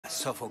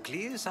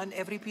Sophocles and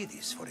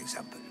Euripides, for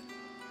example.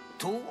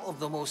 Two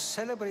of the most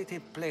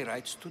celebrated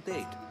playwrights to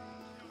date.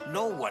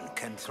 No one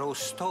can throw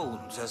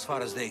stones as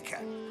far as they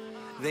can.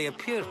 They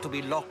appear to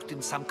be locked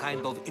in some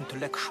kind of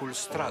intellectual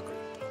struggle,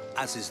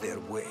 as is their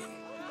way.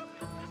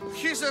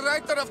 He's a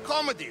writer of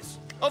comedies,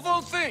 of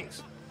all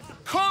things.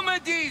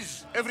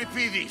 Comedies,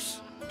 Euripides.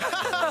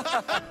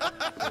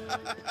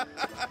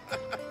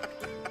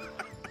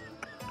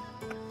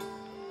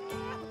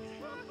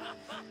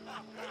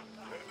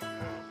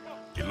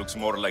 It looks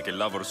more like a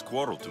lover's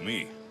quarrel to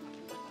me.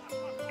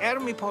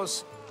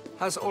 Hermippos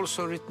has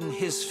also written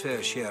his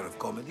fair share of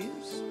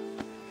comedies.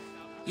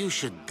 You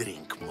should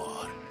drink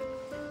more.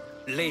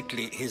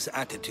 Lately, his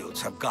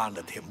attitudes have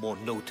garnered him more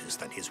notice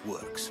than his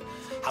works.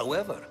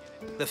 However,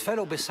 the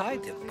fellow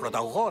beside him,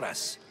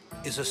 Protagoras,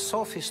 is a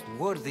sophist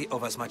worthy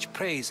of as much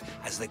praise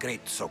as the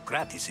great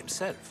Socrates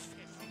himself.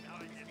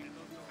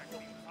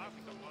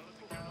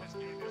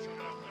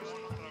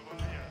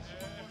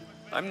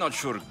 I'm not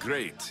sure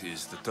great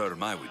is the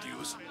term I would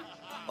use.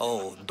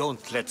 Oh,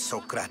 don't let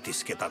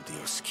Socrates get under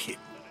your skin.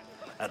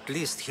 At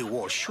least he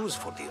wore shoes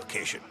for the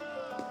occasion.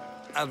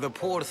 And the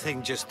poor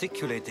thing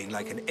gesticulating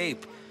like an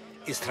ape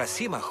is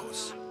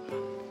Thrasymachos.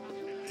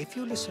 If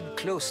you listen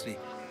closely,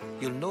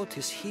 you'll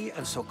notice he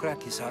and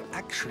Socrates are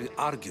actually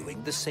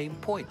arguing the same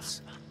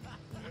points.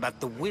 But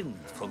the wind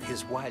from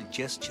his wild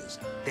gestures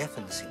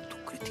deafens him to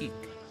critique.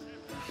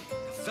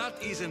 That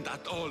isn't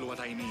at all what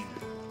I mean.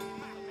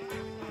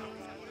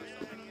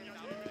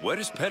 Where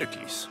is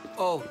Pericles?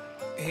 Oh,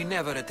 he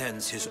never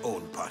attends his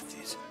own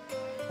parties.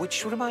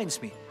 Which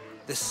reminds me,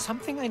 there's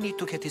something I need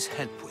to get his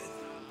help with.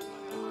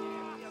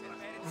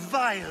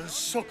 Vile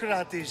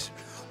Socrates!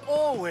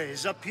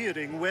 Always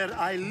appearing where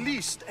I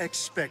least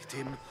expect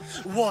him.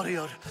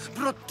 Warrior,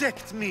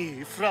 protect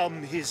me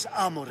from his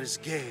amorous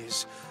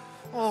gaze.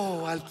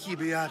 Oh,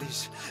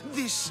 Alcibiades,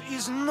 this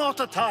is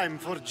not a time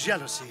for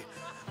jealousy,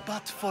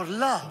 but for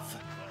love.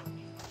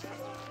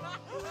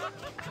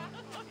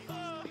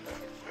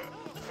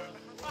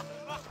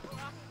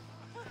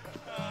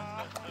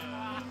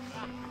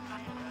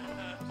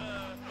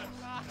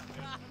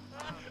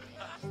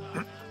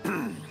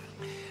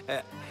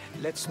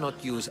 Let's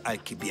not use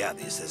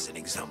Alcibiades as an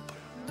example.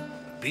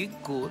 Be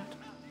good,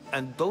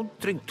 and don't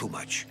drink too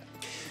much.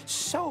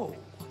 So,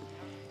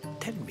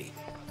 tell me,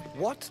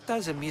 what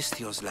does a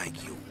Mystios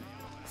like you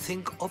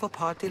think of a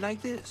party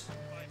like this?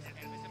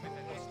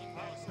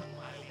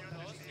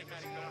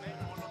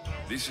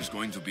 This is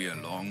going to be a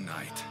long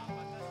night.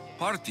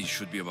 Parties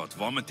should be about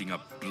vomiting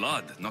up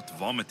blood, not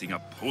vomiting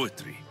up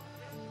poetry.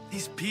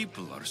 These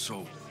people are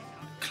so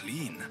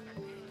clean.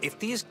 If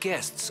these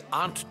guests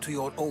aren't to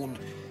your own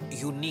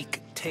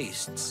unique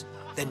tastes,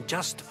 then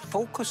just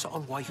focus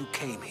on why you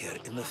came here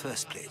in the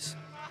first place.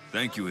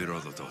 Thank you,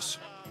 Herodotus.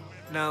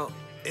 Now,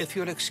 if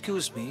you'll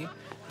excuse me,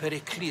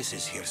 Pericles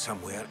is here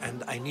somewhere,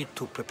 and I need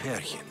to prepare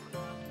him.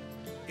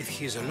 If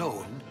he's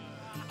alone,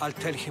 I'll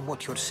tell him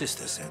what your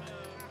sister said.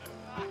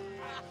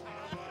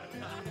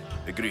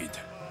 Agreed.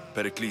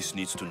 Pericles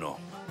needs to know.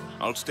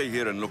 I'll stay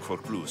here and look for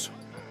clues.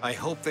 I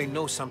hope they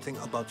know something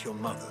about your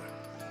mother.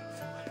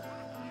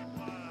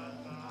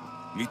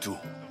 Me too.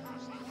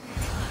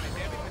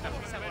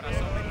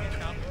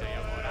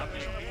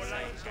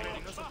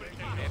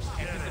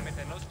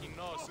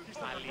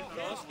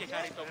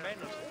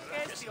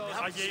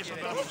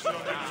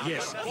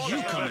 Yes,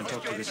 you come and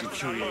talk to this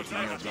infuriating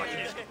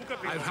nerd.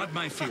 I've had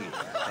my fill.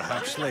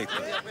 Perhaps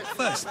later.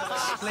 First,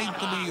 explain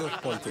to me your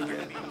point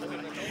again.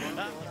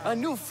 A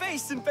new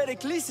face in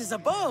Pericles'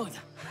 abode!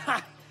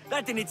 Ha!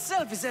 That in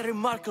itself is a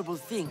remarkable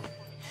thing.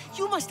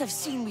 You must have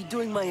seen me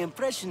doing my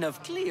impression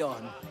of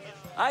Cleon.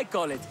 I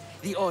call it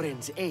the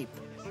Orange Ape.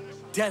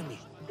 Tell me,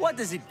 what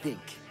does it think?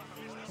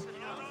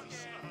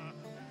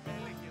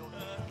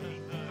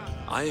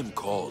 I am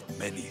called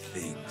many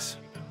things.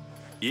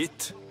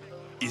 It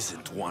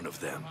isn't one of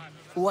them.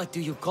 What do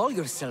you call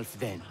yourself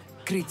then?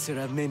 Creature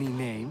of many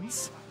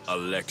names?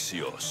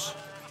 Alexios.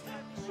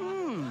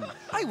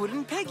 I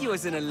wouldn't peg you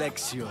as an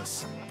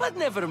Alexios. But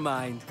never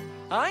mind.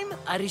 I'm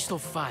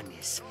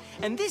Aristophanes,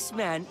 and this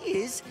man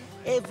is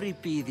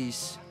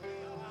Euripides.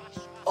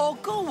 Oh,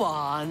 go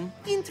on.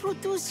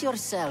 Introduce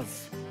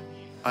yourself.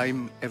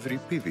 I'm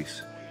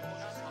Euripides.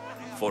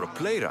 For a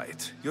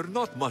playwright, you're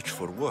not much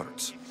for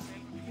words.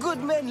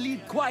 Good men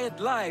lead quiet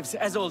lives,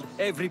 as old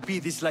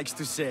Euripides likes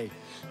to say.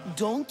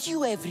 Don't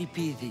you,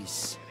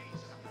 Euripides?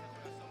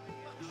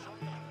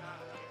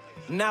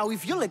 Now,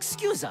 if you'll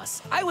excuse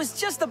us, I was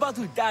just about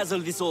to dazzle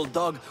this old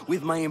dog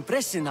with my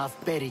impression of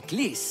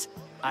Pericles.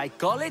 I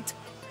call it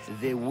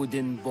the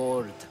wooden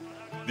board.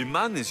 The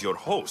man is your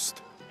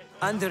host.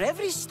 Under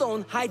every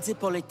stone hides a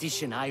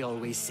politician, I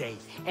always say.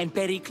 And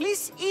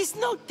Pericles is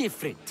no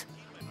different.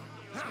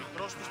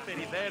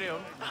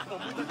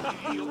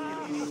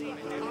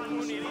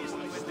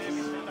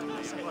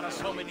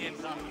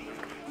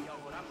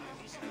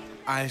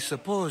 I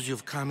suppose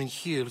you've come in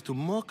here to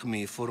mock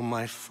me for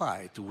my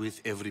fight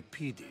with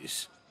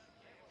Euripides.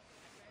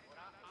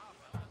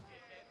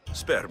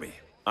 Spare me.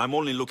 I'm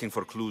only looking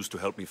for clues to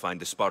help me find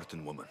the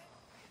Spartan woman.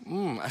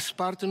 A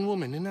Spartan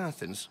woman in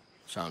Athens.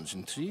 Sounds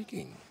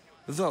intriguing.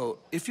 Though,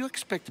 if you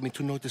expect me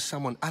to notice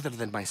someone other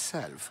than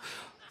myself,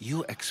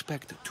 you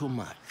expect too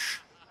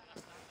much.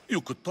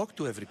 You could talk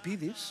to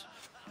Euripides.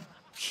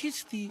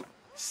 He's the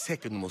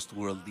second most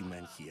worldly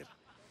man here.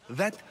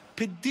 That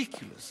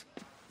pediculous,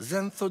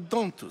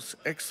 xanthodontus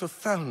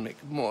exothalmic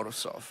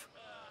Morosov.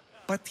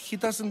 But he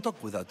doesn't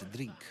talk without a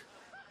drink.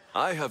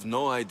 I have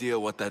no idea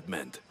what that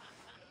meant.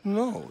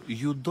 No,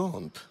 you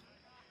don't.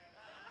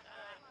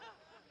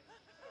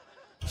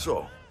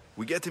 So,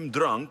 we get him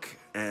drunk,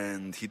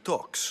 and he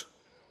talks.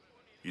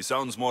 He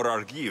sounds more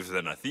Argive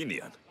than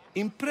Athenian.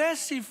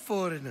 Impressive,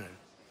 foreigner.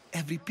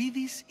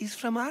 Euripides is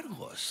from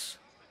Argos.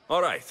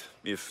 All right,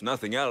 if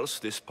nothing else,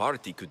 this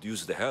party could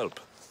use the help.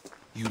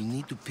 You'll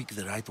need to pick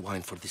the right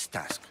wine for this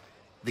task.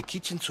 The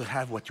kitchen should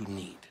have what you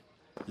need.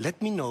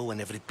 Let me know when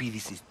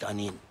Euripides is done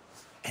in,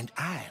 and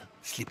I'll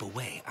slip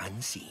away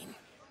unseen.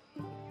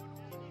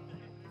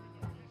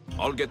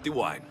 I'll get the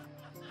wine.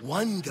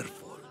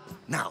 Wonderful.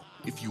 Now,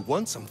 if you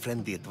want some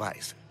friendly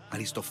advice,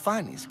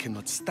 Aristophanes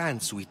cannot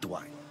stand sweet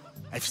wine.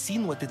 I've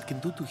seen what it can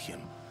do to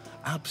him.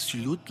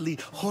 Absolutely,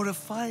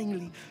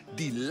 horrifyingly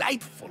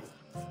delightful.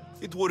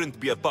 It wouldn't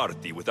be a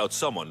party without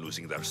someone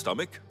losing their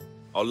stomach.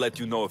 I'll let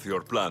you know if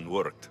your plan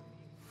worked.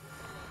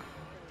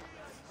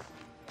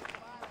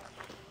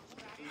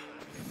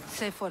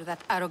 Save for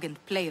that arrogant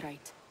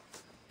playwright.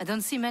 I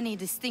don't see many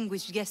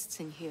distinguished guests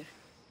in here.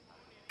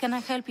 Can I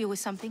help you with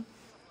something?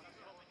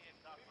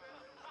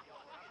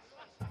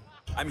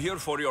 I'm here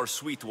for your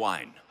sweet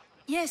wine.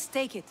 Yes,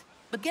 take it.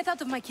 But get out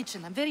of my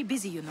kitchen. I'm very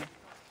busy, you know.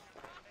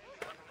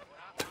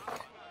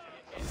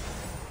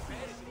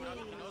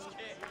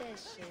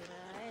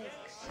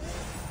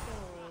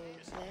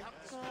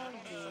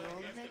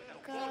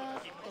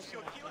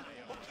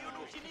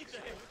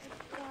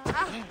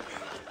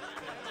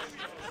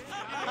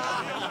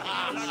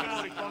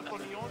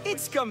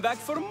 It's come back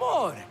for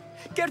more.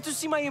 Care to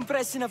see my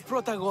impression of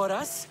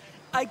Protagoras?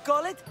 I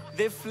call it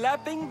the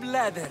flapping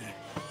bladder.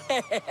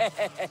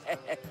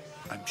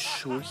 I'm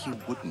sure he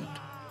wouldn't.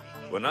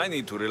 When I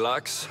need to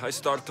relax, I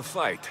start to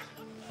fight.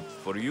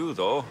 For you,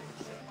 though...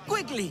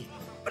 Quickly,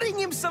 bring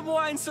him some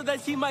wine so that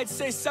he might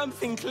say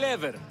something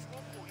clever.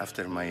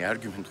 After my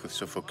argument with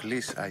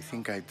Sophocles, I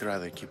think I'd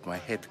rather keep my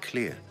head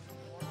clear.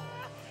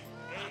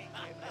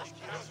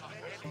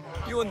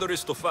 You and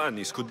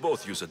Aristophanes could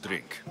both use a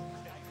drink.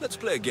 Let's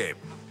play a game.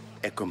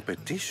 A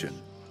competition?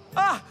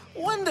 Ah,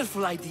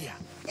 wonderful idea.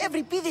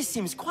 Euripides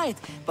seems quiet,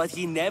 but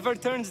he never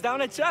turns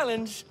down a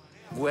challenge.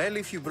 Well,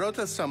 if you brought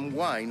us some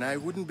wine, I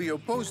wouldn't be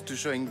opposed to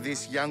showing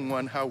this young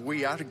one how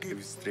we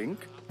Argives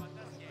drink.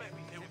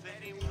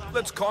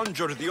 Let's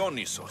conjure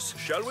Dionysos,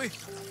 shall we?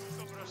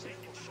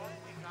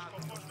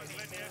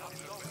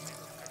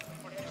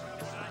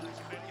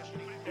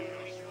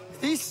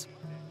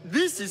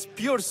 This is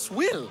pure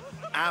swill.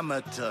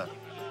 Amateur.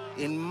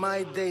 In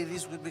my day,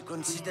 this would be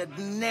considered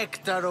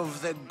nectar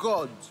of the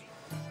gods.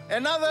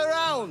 Another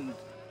round!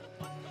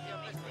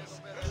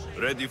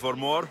 Ready for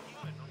more?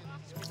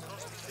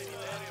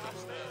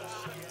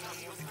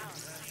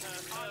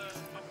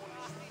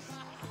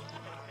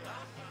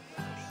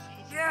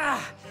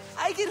 Yeah,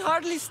 I can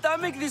hardly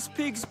stomach this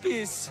pig's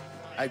piss.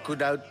 I could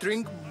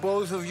outdrink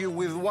both of you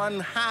with one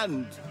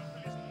hand.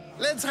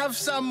 Let's have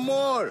some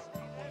more!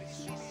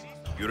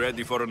 You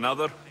ready for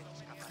another?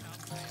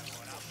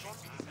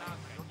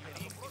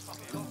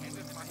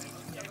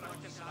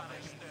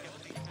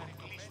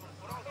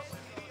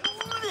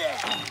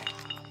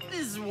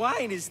 This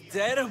wine is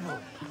terrible.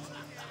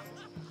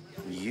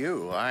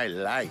 I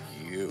like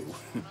you.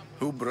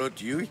 Who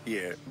brought you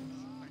here?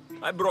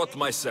 I brought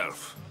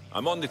myself.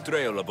 I'm on the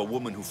trail of a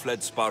woman who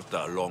fled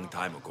Sparta a long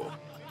time ago.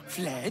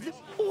 Fled?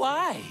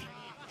 Why?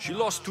 She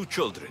lost 2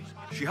 children.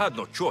 She had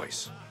no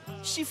choice.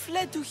 She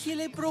fled to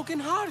heal a broken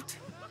heart.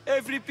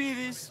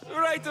 Euripides,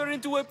 write her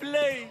into a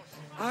play.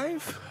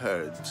 I've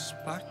heard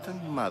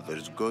Spartan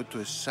mothers go to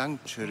a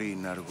sanctuary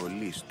in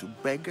Argolis to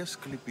beg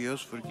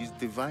Asclepios for his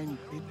divine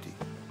pity.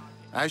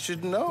 I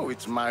should know,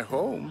 it's my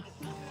home.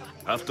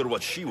 After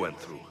what she went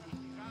through,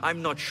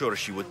 I'm not sure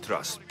she would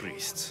trust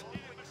priests.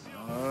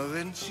 Oh,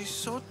 then she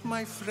sought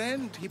my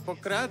friend,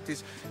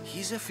 Hippocrates.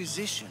 He's a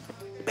physician,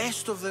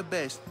 best of the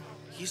best.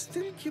 He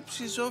still keeps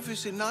his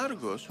office in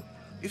Argos.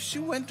 If she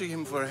went to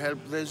him for help,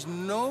 there's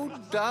no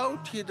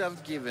doubt he'd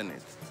have given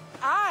it.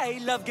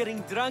 I love getting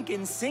drunk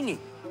and singing.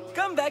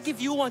 Come back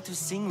if you want to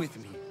sing with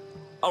me.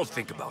 I'll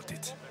think about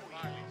it.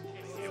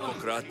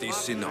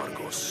 Hippocrates in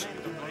Argos.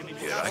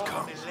 Here I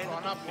come.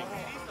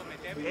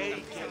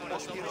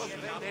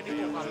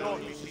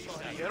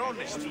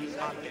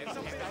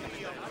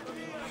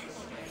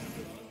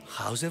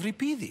 How's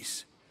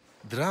Euripides?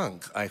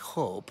 Drunk, I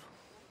hope.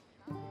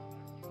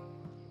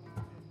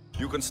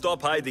 You can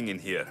stop hiding in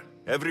here.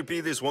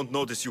 Euripides won't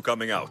notice you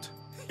coming out.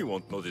 He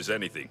won't notice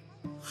anything.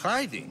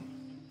 Hiding?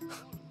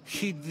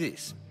 Heed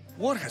this.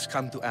 War has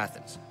come to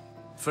Athens.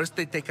 First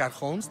they take our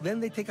homes, then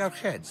they take our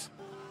heads.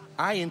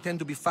 I intend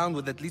to be found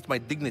with at least my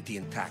dignity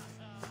intact.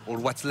 Or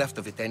what's left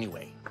of it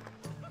anyway.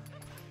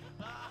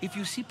 If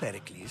you see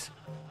Pericles,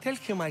 Tell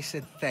him I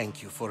said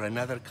thank you for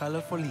another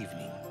colorful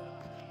evening.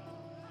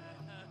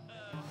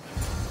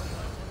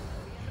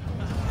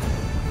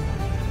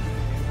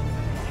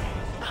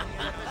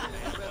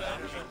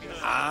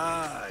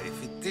 Ah,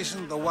 if it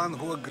isn't the one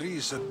who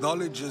agrees that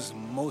knowledge is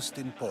most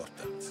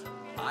important.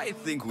 I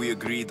think we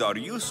agreed our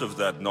use of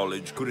that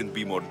knowledge couldn't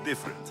be more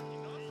different.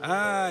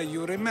 Ah,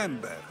 you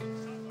remember.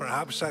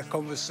 Perhaps our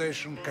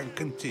conversation can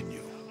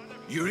continue.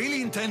 You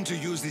really intend to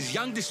use this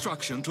young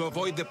destruction to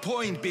avoid the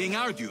point being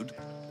argued?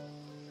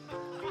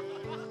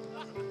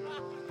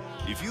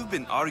 If you've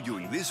been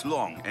arguing this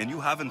long and you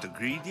haven't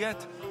agreed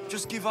yet,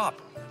 just give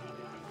up.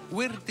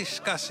 We're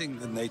discussing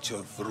the nature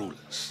of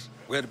rules.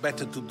 Where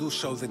better to do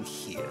so than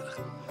here?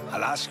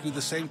 I'll ask you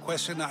the same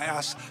question I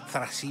asked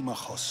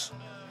Thrasymachos.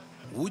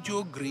 Would you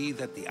agree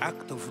that the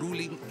act of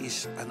ruling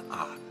is an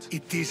art?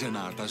 It is an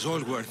art, as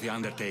all worthy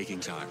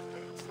undertakings are.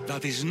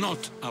 That is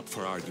not up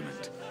for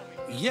argument.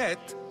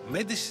 Yet,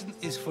 medicine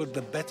is for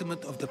the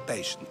betterment of the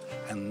patient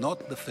and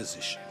not the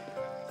physician.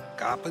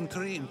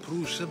 Carpentry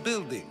improves the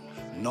building,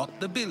 not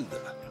the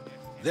builder.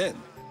 Then,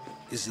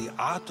 is the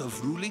art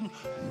of ruling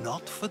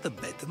not for the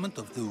betterment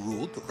of the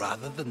ruled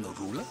rather than the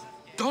ruler?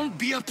 Don't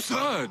be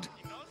absurd!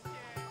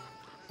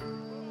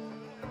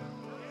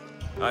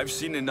 I've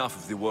seen enough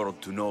of the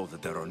world to know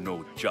that there are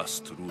no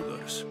just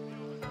rulers.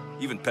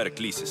 Even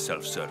Pericles is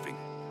self-serving.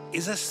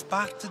 Is a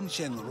Spartan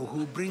general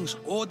who brings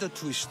order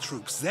to his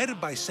troops,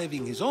 thereby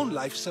saving his own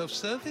life,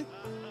 self-serving?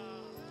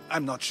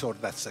 I'm not sure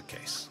that's the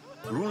case.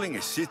 Ruling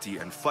a city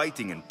and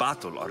fighting in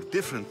battle are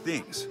different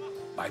things.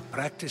 By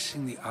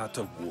practicing the art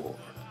of war,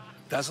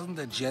 doesn't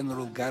the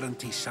general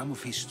guarantee some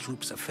of his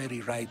troops a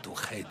ferry ride to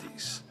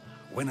Hades,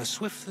 when a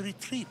swift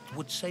retreat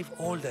would save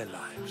all their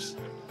lives?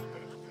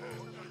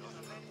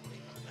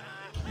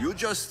 You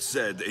just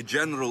said a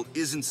general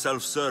isn't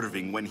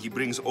self-serving when he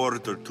brings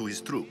order to his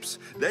troops.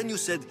 Then you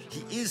said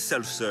he is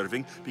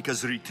self-serving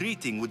because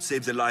retreating would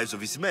save the lives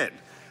of his men.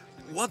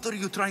 What are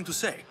you trying to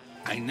say?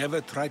 I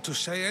never tried to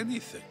say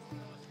anything.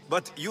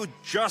 But you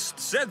just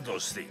said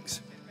those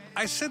things.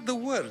 I said the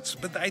words,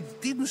 but I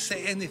didn't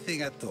say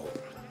anything at all.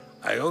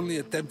 I only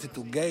attempted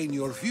to gain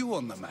your view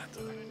on the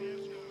matter.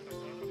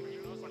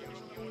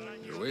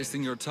 You're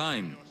wasting your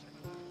time.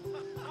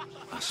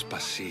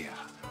 Aspasia.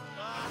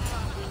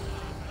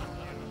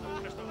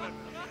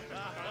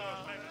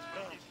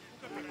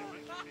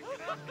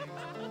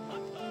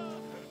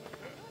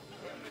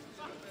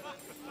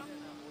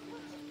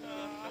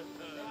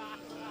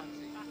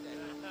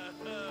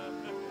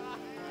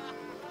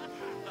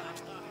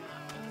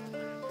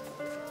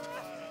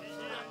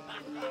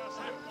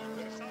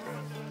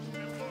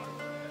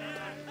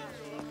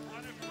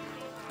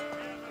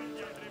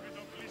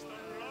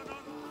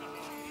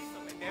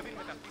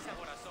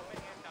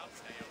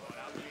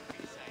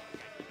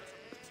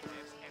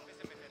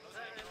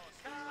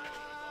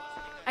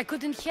 I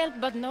couldn't help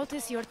but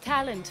notice your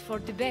talent for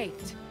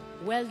debate.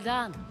 Well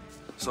done.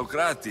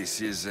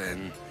 Socrates is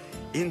an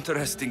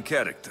interesting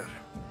character.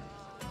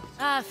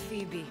 Ah,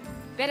 Phoebe.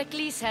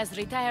 Pericles has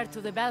retired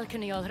to the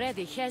balcony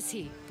already, has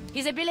he?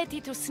 His ability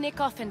to sneak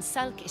off and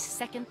sulk is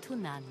second to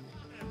none.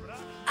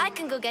 I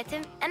can go get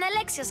him, and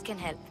Alexios can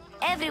help.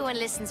 Everyone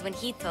listens when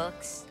he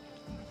talks.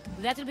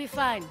 That'll be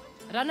fine.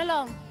 Run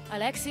along.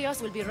 Alexios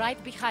will be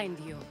right behind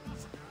you.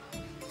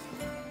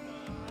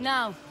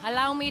 Now,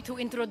 allow me to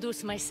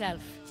introduce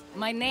myself.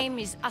 My name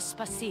is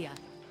Aspasia.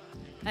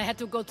 I had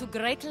to go to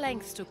great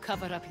lengths to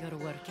cover up your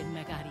work in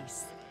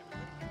Megaris.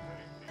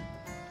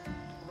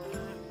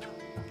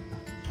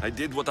 I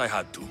did what I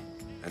had to,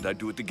 and I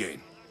do it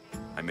again.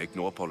 I make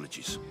no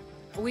apologies.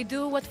 We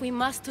do what we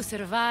must to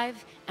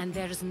survive, and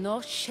there's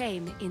no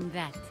shame in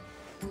that.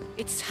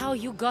 It's how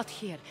you got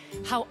here,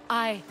 how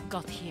I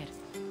got here.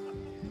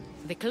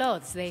 The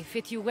clothes, they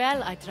fit you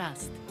well, I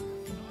trust.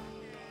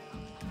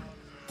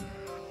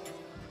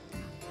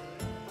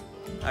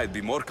 I'd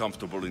be more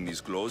comfortable in these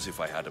clothes if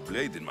I had a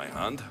blade in my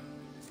hand.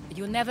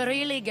 You never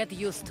really get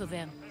used to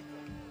them.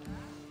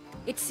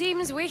 It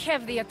seems we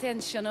have the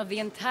attention of the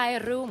entire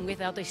room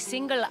without a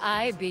single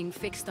eye being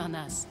fixed on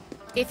us.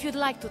 If you'd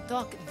like to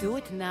talk, do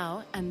it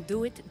now, and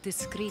do it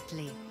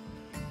discreetly.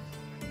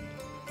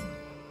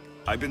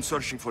 I've been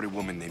searching for a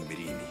woman named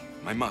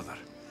Mirini, my mother.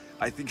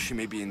 I think she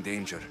may be in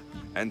danger,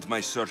 and my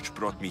search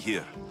brought me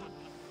here.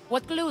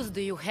 What clues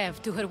do you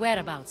have to her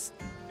whereabouts?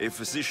 A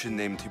physician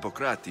named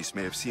Hippocrates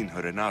may have seen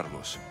her in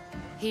Argos.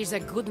 He's a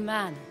good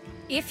man.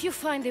 If you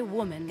find a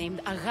woman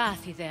named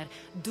Agathi there,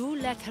 do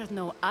let her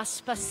know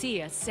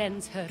Aspasia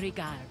sends her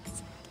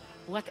regards.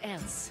 What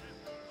else?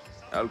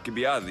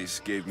 Alcibiades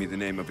gave me the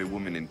name of a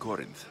woman in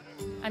Corinth.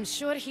 I'm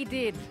sure he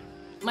did.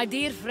 My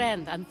dear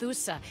friend,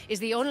 Anthusa, is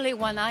the only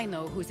one I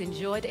know who's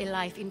enjoyed a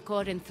life in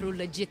Corinth through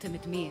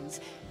legitimate means.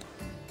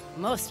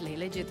 Mostly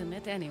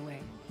legitimate, anyway.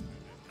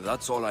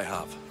 That's all I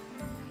have.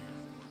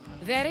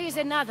 There is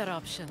another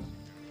option.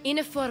 In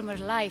a former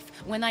life,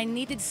 when I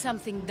needed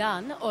something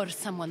done or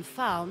someone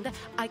found,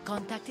 I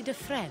contacted a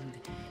friend.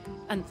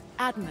 An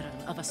admiral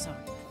of a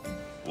sort.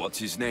 What's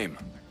his name?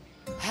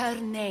 Her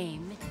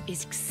name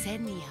is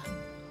Xenia.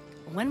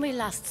 When we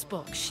last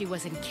spoke, she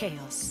was in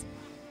chaos.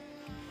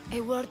 A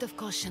word of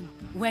caution.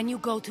 When you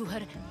go to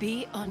her,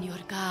 be on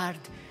your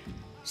guard.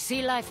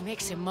 Sea life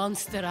makes a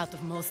monster out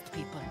of most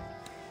people.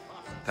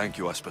 Thank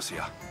you,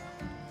 Aspasia.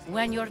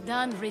 When you're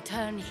done,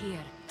 return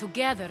here.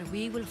 Together,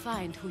 we will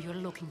find who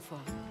you're looking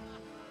for.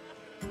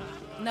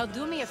 Now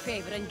do me a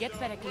favor and get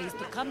Pericles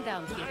to come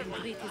down here and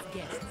greet his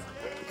guests.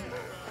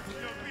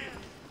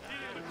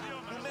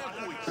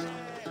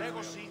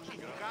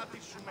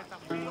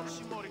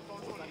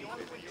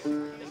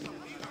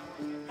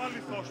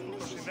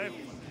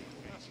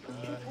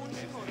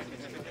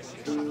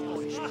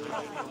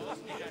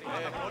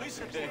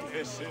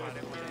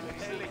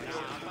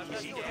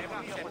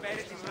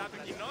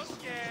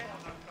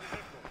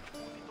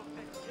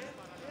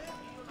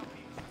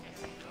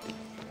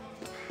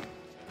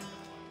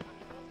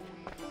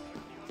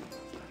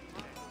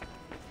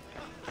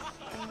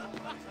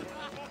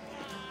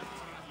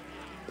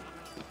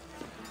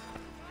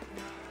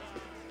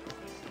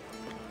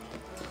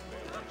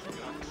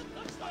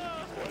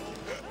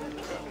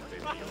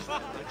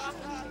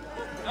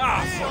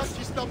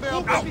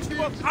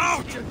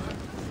 Out!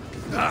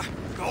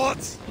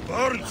 Gods!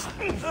 Burns!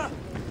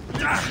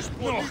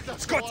 No!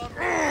 Scott!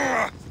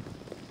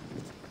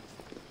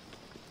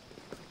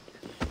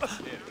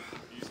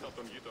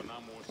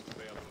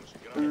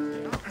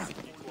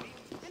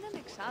 Έναν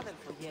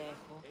εξάδελφο για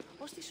έχω,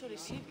 ως της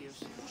Ορεσίβιος.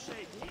 Πούσα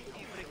εκεί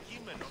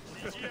υπρεκείμενο,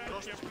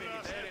 εκτός της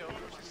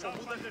περιφέρεως,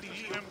 όπου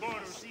δαχτυλίου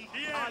εμπόρους,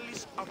 άλλης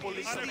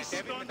απολυστής.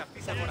 Με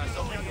ταυτής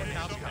αγοραζόμενη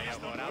ετάπια, η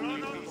αγορά του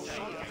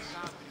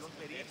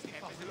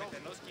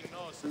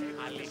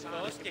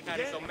αληθώς και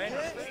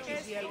χαριτωμένος. Και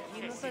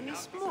διαλγίνω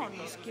κανείς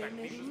μόνος και εν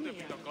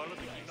ερημία.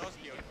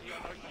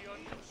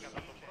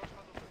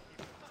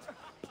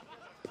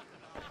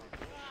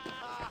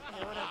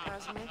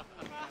 Εώρακας με,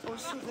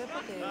 ως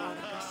ουδέποτε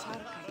εώρακα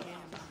σάρκα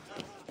γέμα.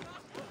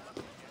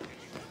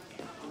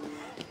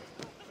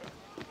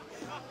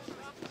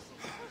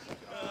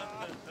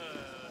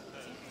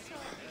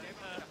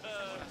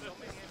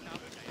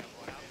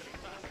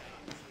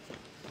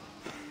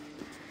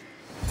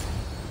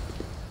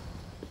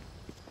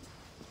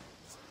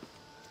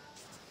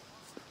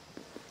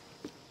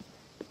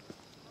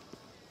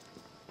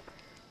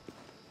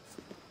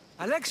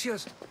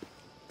 Alexios!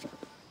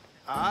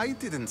 I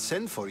didn't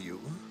send for you.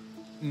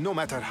 No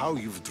matter how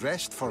you've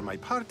dressed for my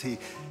party,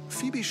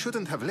 Phoebe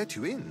shouldn't have let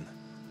you in.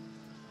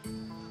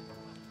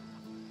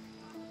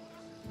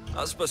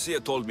 Aspasia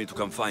told me to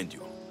come find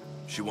you.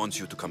 She wants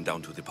you to come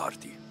down to the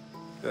party.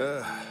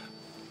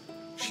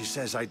 She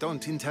says I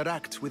don't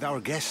interact with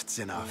our guests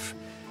enough.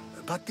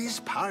 But these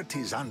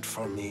parties aren't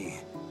for me.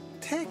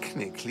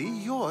 Technically,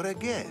 you're a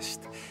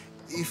guest.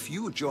 If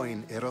you join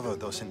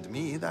Herodotus and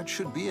me, that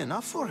should be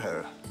enough for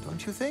her,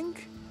 don't you think?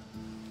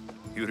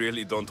 You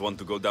really don't want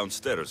to go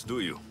downstairs, do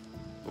you?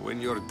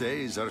 When your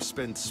days are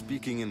spent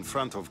speaking in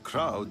front of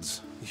crowds,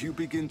 you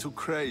begin to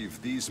crave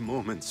these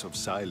moments of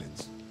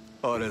silence.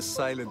 Or as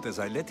silent as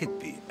I let it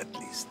be, at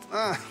least.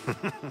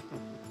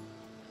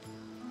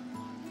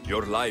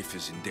 Your life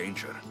is in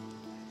danger.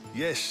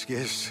 Yes,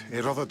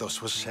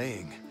 Herodotus was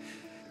saying.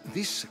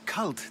 This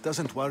cult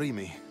doesn't worry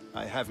me.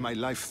 I have my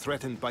life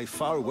threatened by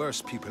far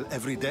worse people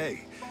every day.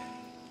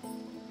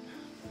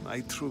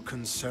 My true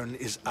concern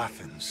is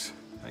Athens.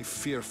 I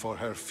fear for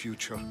her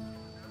future.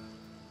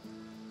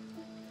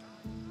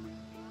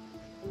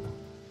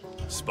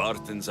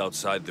 Spartans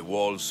outside the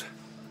walls,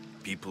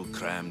 people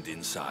crammed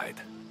inside.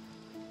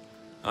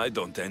 I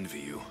don't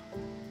envy you.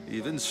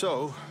 Even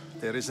so,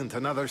 there isn't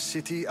another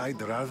city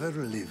I'd rather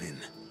live in.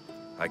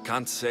 I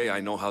can't say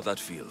I know how that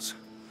feels.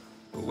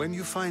 When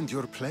you find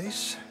your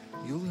place,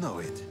 you'll know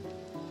it.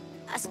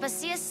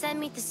 Aspasia sent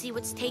me to see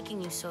what's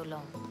taking you so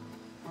long.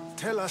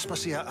 Tell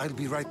Aspasia I'll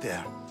be right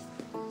there.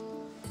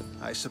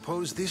 I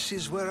suppose this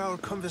is where our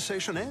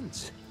conversation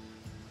ends.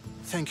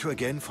 Thank you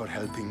again for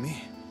helping me.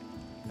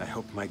 I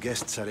hope my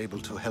guests are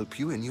able to help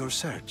you in your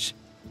search.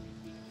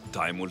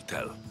 Time will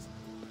tell.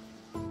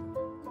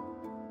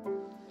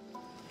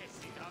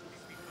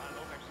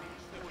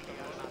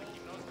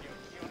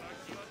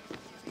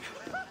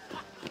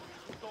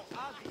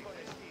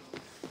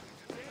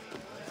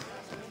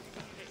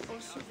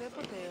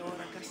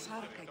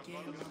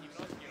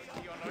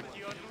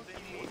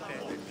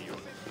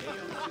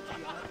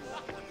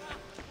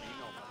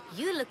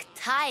 You look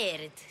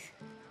tired.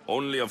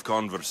 Only of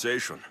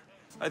conversation.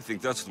 I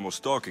think that's the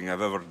most talking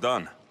I've ever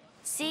done.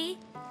 See?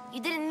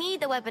 You didn't need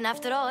the weapon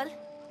after all.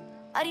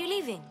 Are you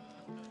leaving?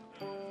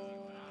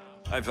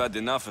 I've had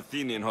enough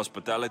Athenian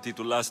hospitality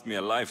to last me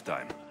a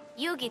lifetime.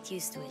 You get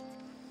used to it.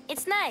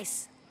 It's nice.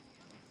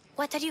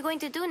 What are you going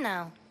to do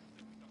now?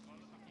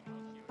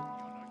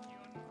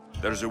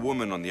 There's a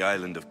woman on the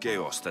island of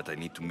Chaos that I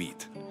need to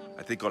meet.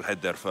 I think I'll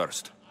head there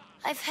first.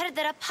 I've heard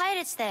there are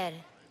pirates there.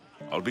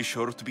 I'll be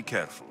sure to be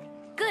careful.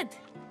 Good.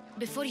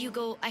 Before you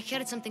go, I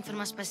heard something from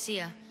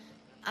Aspasia.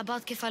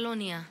 About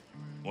Kefalonia.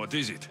 What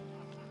is it?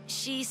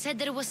 She said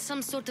there was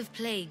some sort of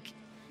plague.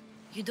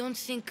 You don't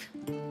think...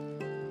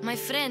 My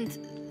friend,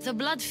 the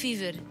blood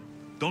fever.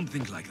 Don't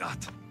think like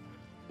that.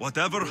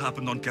 Whatever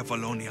happened on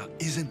Kefalonia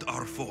isn't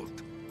our fault.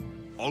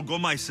 I'll go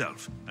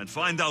myself and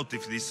find out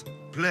if this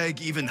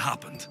plague even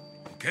happened,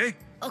 okay?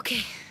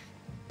 Okay,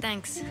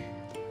 thanks.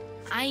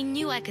 I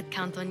knew I could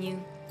count on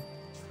you.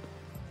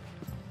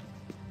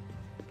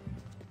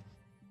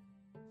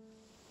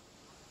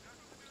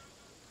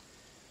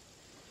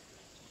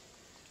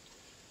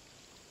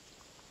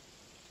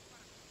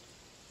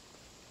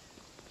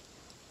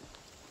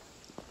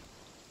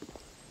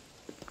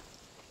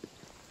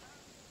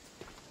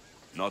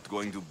 Not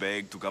going to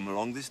beg to come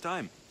along this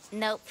time?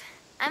 Nope.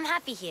 I'm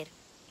happy here.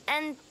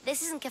 And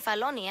this isn't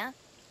Kefalonia.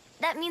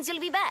 That means you'll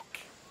be back.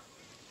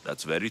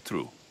 That's very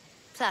true.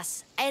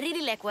 Plus, I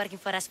really like working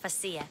for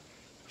Aspasia.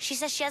 She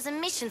says she has a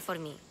mission for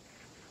me.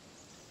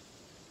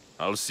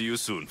 I'll see you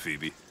soon,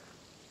 Phoebe.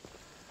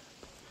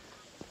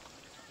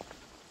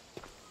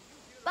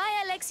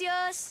 Bye,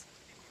 Alexios!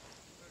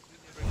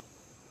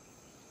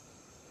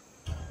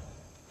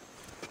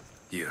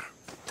 Here,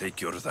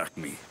 take your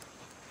Zachmi.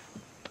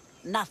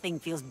 Nothing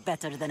feels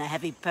better than a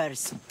heavy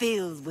purse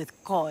filled with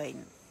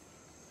coin.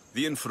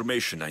 The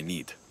information I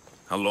need.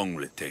 How long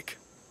will it take?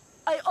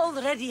 I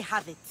already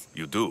have it.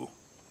 You do?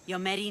 Your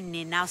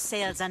Merini now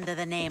sails under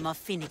the name of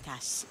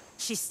Finikas.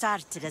 She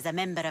started as a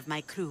member of my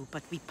crew,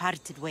 but we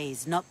parted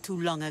ways not too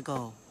long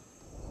ago.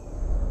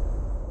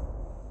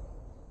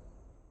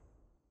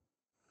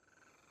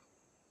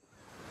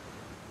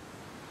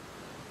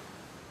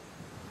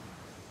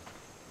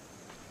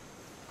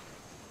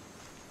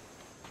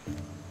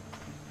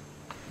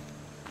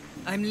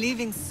 I'm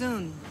leaving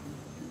soon.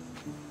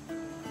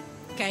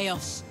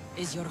 Chaos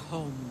is your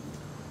home.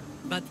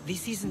 But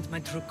this isn't my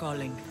true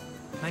calling.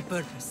 My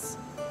purpose.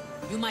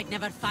 You might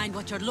never find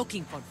what you're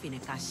looking for,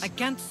 Finikas. I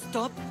can't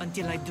stop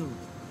until I do.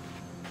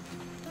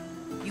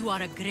 You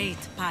are a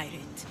great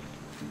pirate.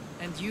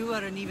 And you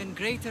are an even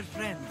greater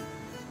friend.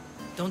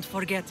 Don't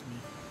forget me.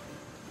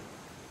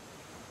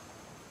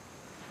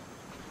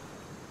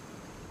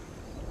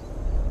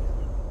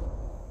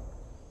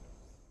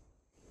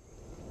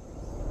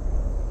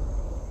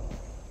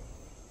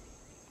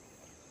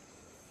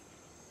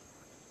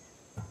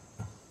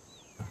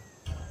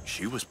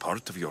 She was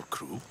part of your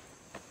crew?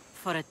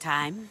 For a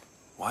time.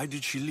 Why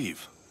did she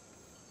leave?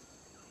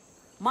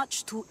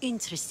 Much too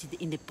interested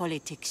in the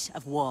politics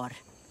of war.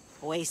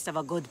 Waste of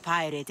a good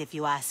pirate, if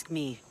you ask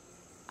me.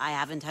 I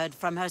haven't heard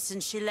from her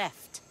since she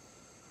left.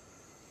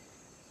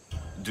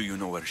 Do you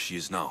know where she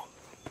is now?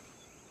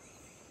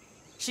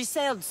 She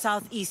sailed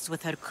southeast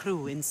with her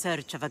crew in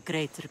search of a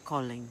greater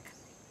calling.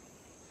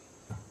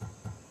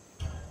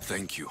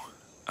 Thank you.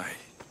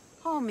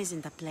 Home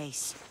isn't a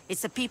place.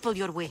 It's the people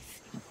you're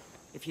with.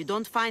 If you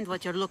don't find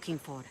what you're looking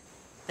for,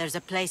 there's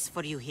a place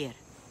for you here.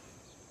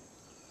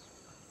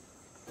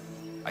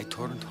 I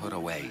turned her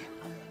away,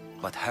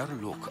 but her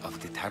look of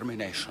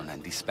determination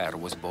and despair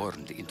was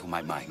burned into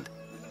my mind.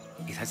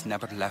 It has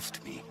never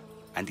left me,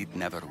 and it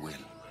never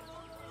will.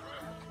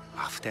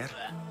 After,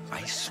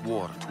 I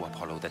swore to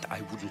Apollo that I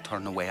wouldn't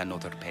turn away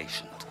another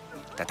patient,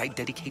 that I'd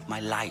dedicate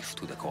my life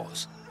to the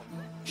cause.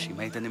 She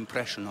made an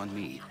impression on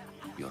me.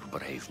 Your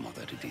brave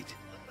mother did.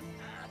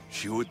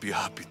 She would be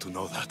happy to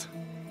know that.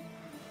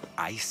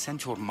 I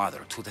sent your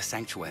mother to the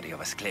sanctuary of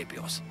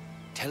Asclepios.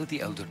 Tell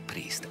the elder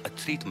priest a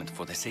treatment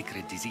for the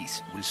sacred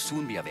disease will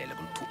soon be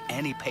available to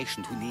any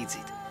patient who needs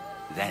it.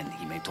 Then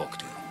he may talk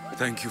to you.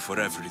 Thank you for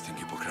everything,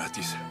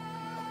 Hippocrates.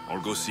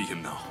 I'll go see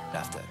him now.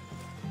 After.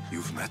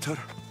 You've met her?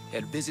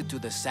 Her visit to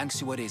the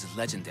sanctuary is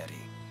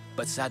legendary,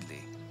 but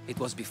sadly, it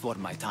was before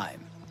my time.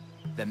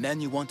 The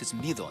man you want is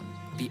Midon,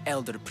 the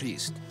elder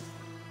priest.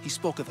 He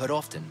spoke of her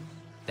often.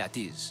 That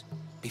is,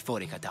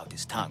 before he cut out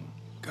his tongue.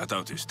 Cut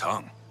out his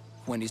tongue?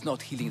 When he's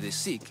not healing the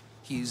sick,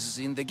 he's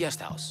in the guest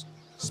house.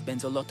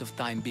 Spends a lot of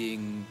time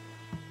being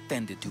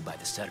tended to by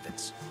the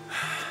servants.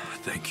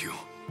 Thank you.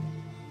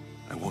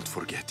 I won't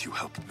forget you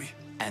helped me.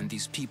 And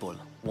these people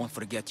won't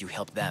forget you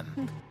helped them.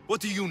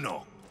 What do you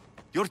know?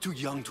 You're too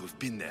young to have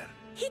been there.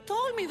 He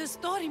told me the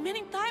story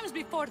many times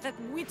before that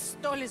witch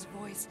stole his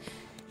voice.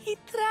 He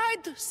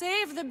tried to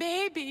save the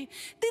baby,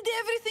 did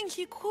everything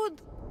he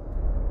could.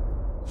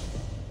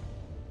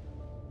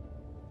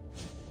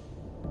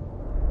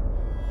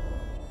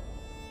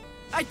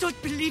 I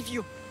don't believe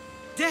you.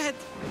 Dead.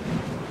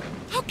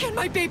 How can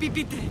my baby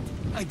be dead?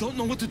 I don't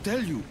know what to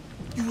tell you.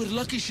 You were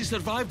lucky she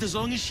survived as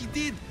long as she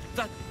did.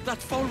 That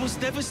fall was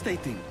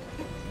devastating.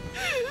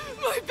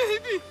 My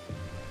baby!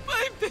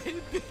 My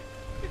baby!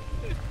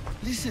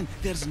 Listen,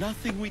 there's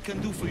nothing we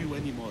can do for you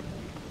anymore.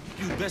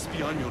 You'd best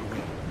be on your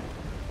way.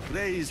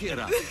 Raise here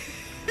up.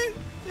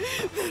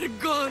 They're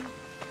gone.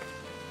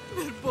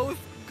 They're both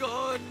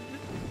gone.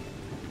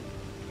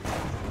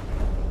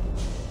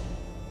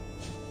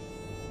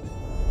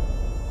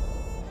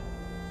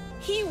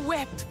 He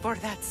wept for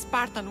that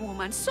Spartan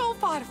woman so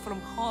far from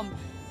home.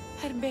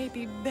 Her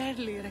baby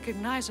barely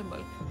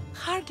recognizable,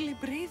 hardly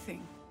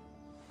breathing.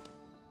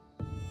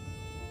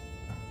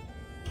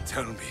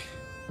 Tell me,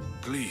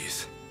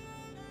 please.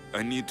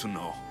 I need to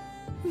know.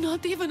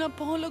 Not even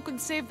Apollo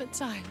could save the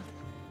child.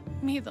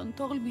 Midon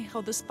told me how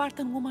the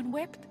Spartan woman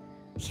wept,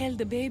 held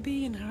the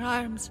baby in her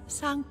arms,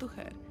 sang to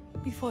her,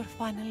 before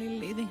finally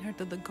leading her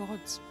to the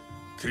gods.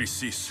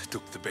 Chrysis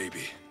took the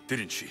baby,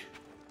 didn't she?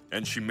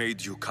 And she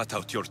made you cut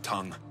out your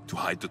tongue to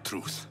hide the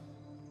truth.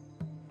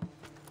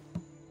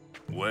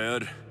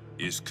 Where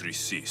is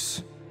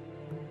Chrysis?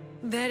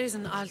 There is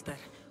an altar,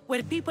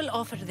 where people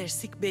offer their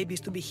sick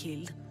babies to be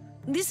healed.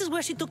 This is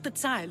where she took the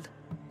child.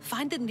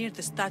 Find it near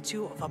the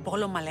statue of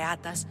Apollo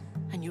Maleatas,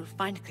 and you'll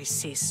find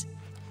Chrysis.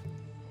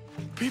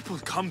 People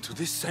come to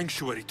this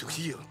sanctuary to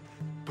heal,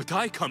 but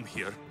I come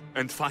here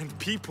and find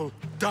people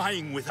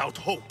dying without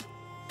hope,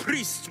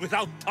 priests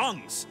without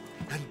tongues,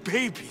 and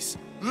babies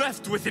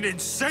left with an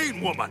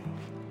insane woman.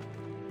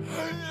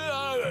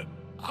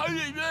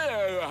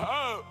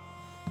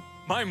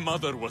 My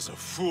mother was a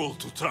fool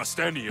to trust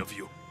any of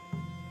you.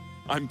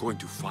 I'm going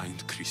to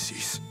find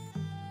Chrysis,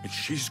 and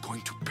she's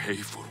going to pay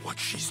for what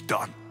she's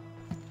done.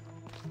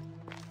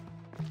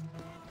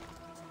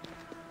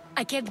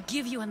 I can't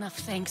give you enough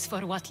thanks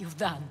for what you've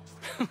done.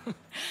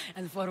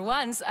 And for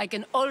once, I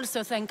can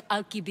also thank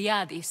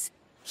Alcibiades.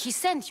 He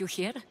sent you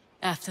here,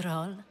 after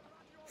all.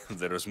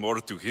 There is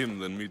more to him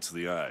than meets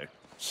the eye.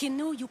 He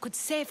knew you could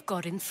save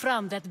Corinth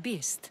from that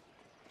beast.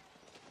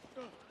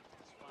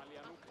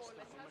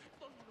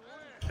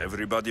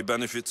 Everybody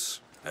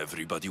benefits,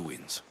 everybody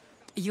wins.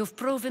 You've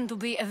proven to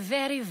be a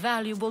very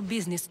valuable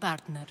business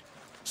partner.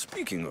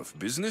 Speaking of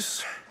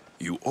business,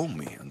 you owe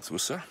me,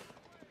 Anthusa.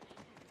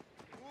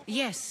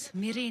 Yes,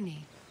 Myrine.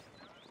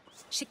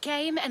 She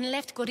came and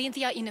left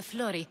Corinthia in a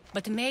flurry,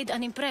 but made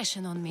an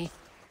impression on me,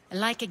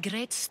 like a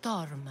great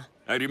storm.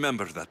 I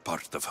remember that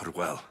part of her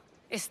well.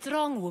 A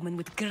strong woman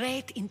with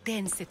great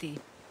intensity.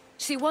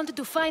 She wanted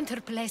to find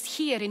her place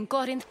here in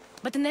Corinth,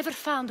 but never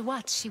found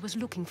what she was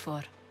looking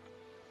for.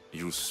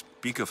 You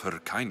speak of her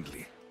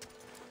kindly.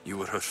 You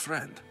were her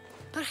friend.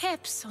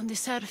 Perhaps on the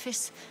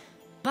surface,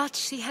 but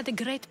she had a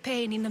great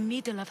pain in the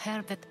middle of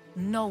her that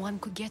no one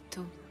could get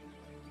to.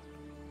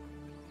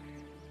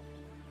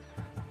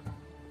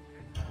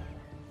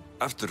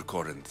 After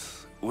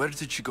Corinth, where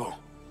did she go?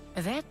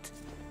 That?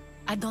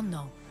 I don't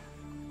know.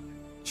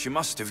 She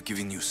must have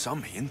given you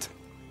some hint.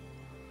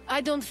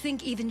 I don't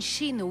think even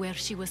she knew where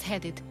she was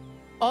headed.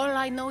 All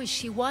I know is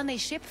she won a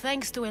ship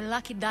thanks to a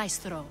lucky dice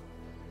throw.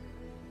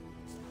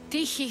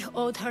 Tyche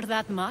owed her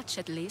that much,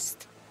 at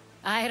least.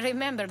 I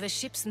remember the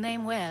ship's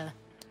name well.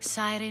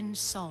 Siren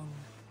Song.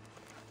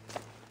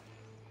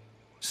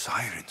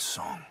 Siren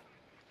Song?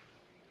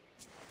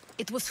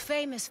 It was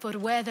famous for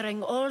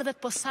weathering all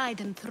that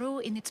Poseidon threw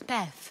in its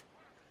path.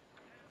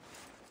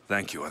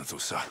 Thank you,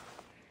 Anthusa.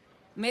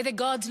 May the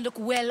gods look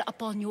well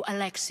upon you,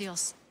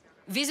 Alexios.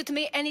 Visit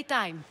me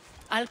anytime.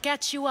 I'll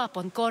catch you up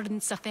on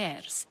Corinth's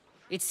affairs.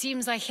 It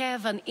seems I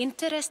have an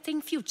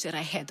interesting future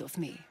ahead of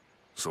me.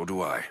 So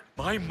do I.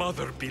 My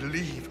mother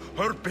believed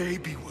her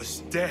baby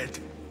was dead.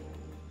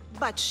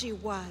 But she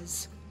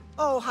was.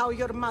 Oh, how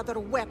your mother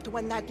wept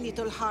when that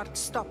little heart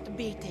stopped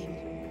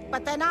beating.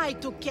 But then I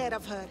took care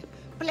of her,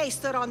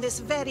 placed her on this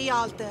very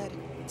altar,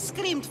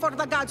 screamed for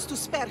the gods to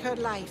spare her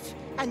life,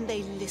 and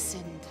they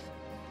listened.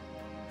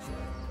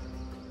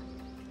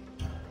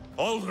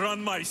 I'll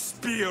run my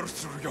spear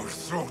through your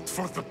throat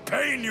for the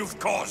pain you've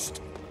caused!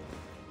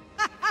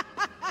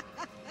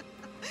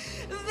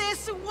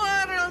 This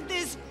world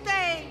is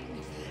pain!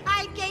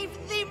 I gave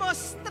Demos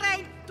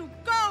strength to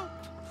cope!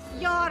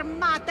 Your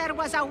mother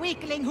was a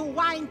weakling who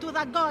whined to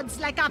the gods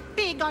like a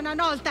pig on an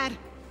altar!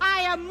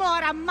 I am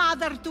more a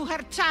mother to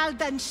her child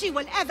than she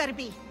will ever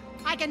be!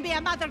 I can be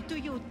a mother to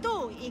you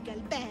too,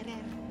 Eagle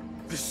Bearer!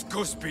 This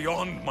goes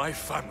beyond my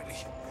family.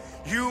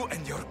 You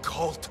and your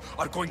cult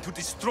are going to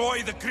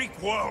destroy the Greek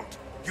world!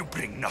 You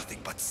bring nothing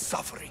but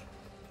suffering.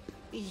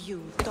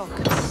 You talk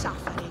of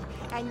suffering,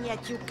 and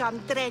yet you come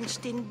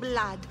drenched in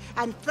blood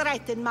and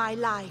threaten my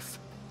life.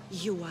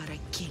 You are a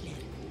killer,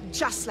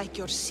 just like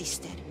your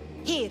sister.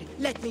 Here,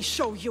 let me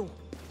show you.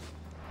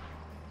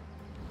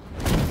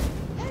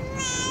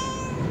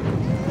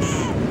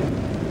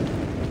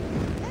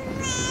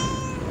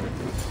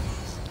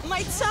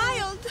 My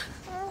child!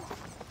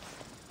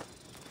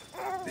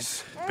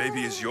 This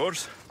baby is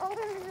yours?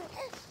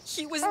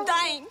 He was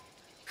dying.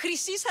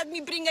 Chrysis had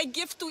me bring a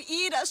gift to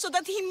Ira so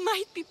that he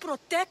might be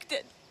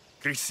protected.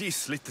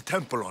 Chrysis lit the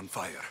temple on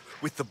fire,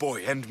 with the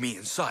boy and me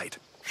inside.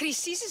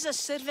 Chrysis is a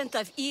servant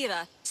of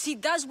Ira. She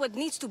does what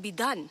needs to be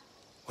done.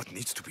 What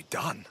needs to be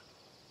done?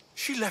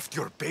 She left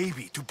your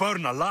baby to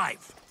burn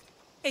alive.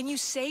 And you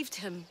saved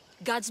him.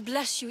 Gods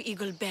bless you,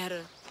 Eagle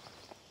Bearer.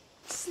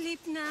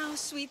 Sleep now,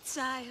 sweet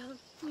child.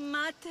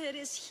 Mater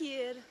is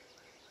here.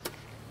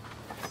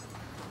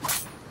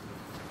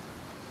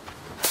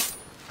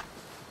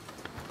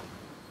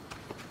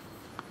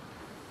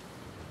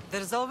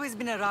 There's always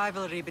been a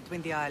rivalry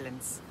between the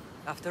islands.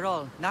 After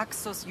all,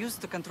 Naxos used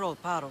to control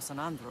Paros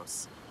and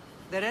Andros.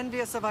 They're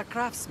envious of our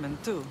craftsmen,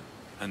 too.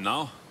 And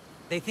now?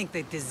 They think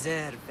they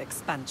deserve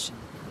expansion.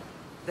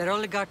 Their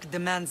oligarch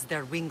demands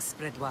their wings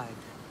spread wide.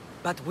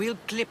 But we'll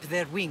clip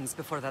their wings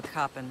before that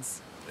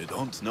happens. They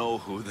don't know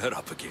who they're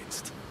up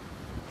against.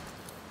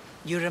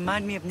 You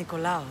remind me of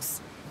Nikolaos.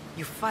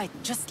 You fight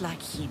just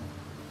like him.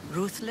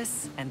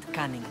 Ruthless and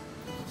cunning.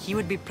 He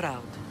would be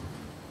proud.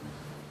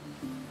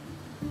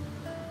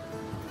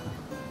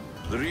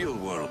 The real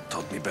world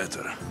taught me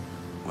better.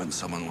 When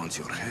someone wants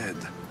your head,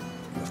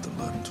 you have to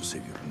learn to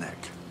save your neck.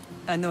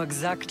 I know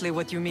exactly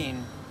what you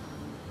mean.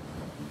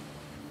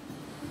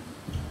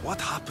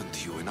 What happened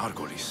to you in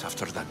Argolis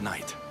after that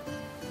night?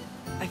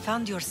 I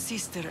found your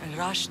sister and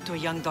rushed to a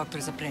young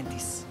doctor's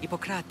apprentice,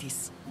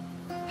 Hippocrates.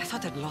 I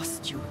thought I'd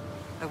lost you.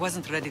 I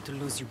wasn't ready to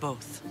lose you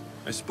both.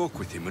 I spoke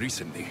with him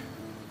recently.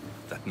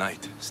 That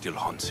night still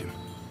haunts him.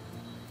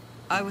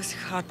 I was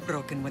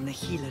heartbroken when the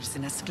healers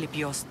in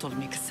Asclepios told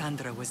me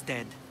Kassandra was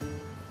dead.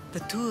 The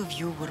two of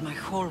you were my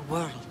whole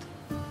world.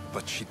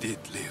 But she did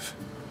live.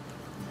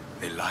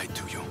 They lied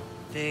to you.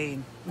 They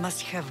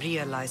must have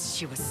realized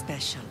she was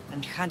special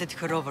and handed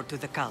her over to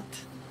the cult.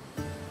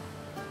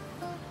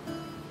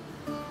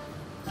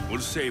 We'll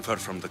save her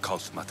from the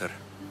cult, Mater.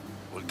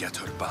 We'll get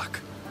her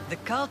back. The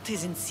cult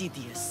is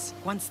insidious.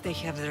 Once they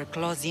have their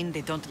claws in,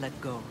 they don't let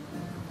go.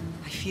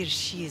 I fear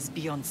she is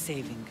beyond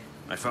saving.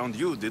 I found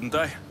you, didn't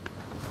I?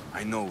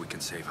 I know we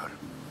can save her.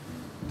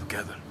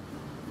 Together.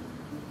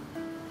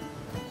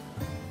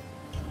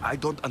 I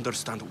don't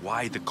understand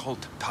why the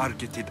cult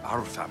targeted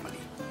our family.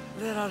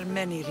 There are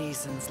many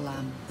reasons,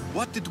 Lamb.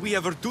 What did we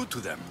ever do to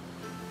them?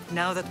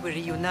 Now that we're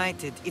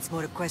reunited, it's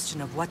more a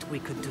question of what we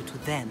could do to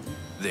them.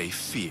 They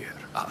fear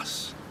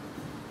us.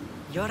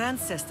 Your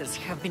ancestors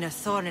have been a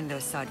thorn in their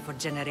side for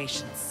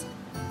generations.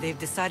 They've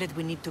decided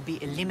we need to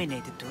be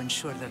eliminated to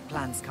ensure their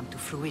plans come to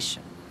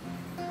fruition.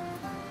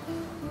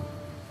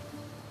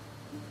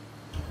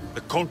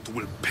 The cult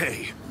will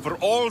pay for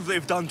all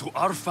they've done to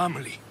our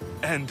family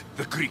and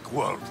the Greek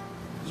world.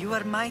 You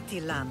are mighty,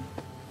 Lamb,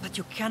 but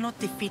you cannot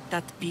defeat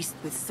that beast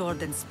with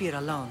sword and spear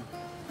alone.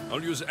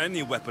 I'll use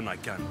any weapon I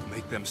can to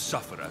make them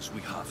suffer as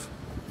we have.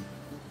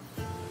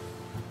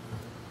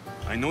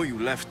 I know you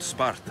left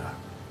Sparta,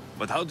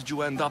 but how did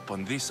you end up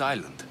on this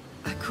island?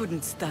 I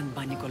couldn't stand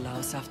by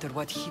Nikolaos after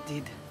what he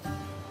did.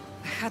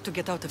 I had to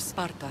get out of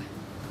Sparta.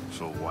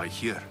 So why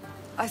here?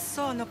 I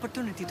saw an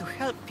opportunity to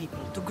help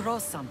people, to grow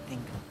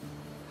something.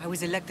 I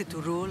was elected to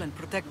rule and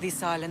protect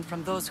this island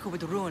from those who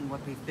would ruin what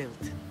we've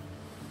built.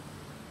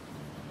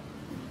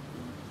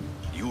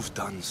 You've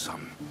done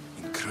some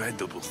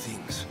incredible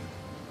things.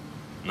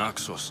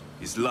 Naxos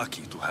is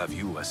lucky to have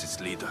you as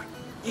its leader.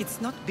 It's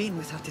not been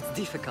without its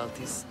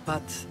difficulties,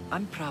 but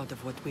I'm proud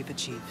of what we've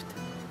achieved.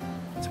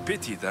 It's a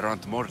pity there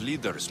aren't more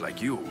leaders like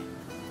you.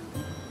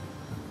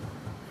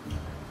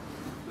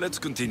 Let's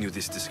continue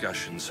this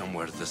discussion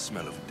somewhere the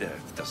smell of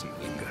death doesn't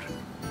linger.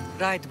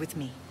 Ride with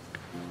me.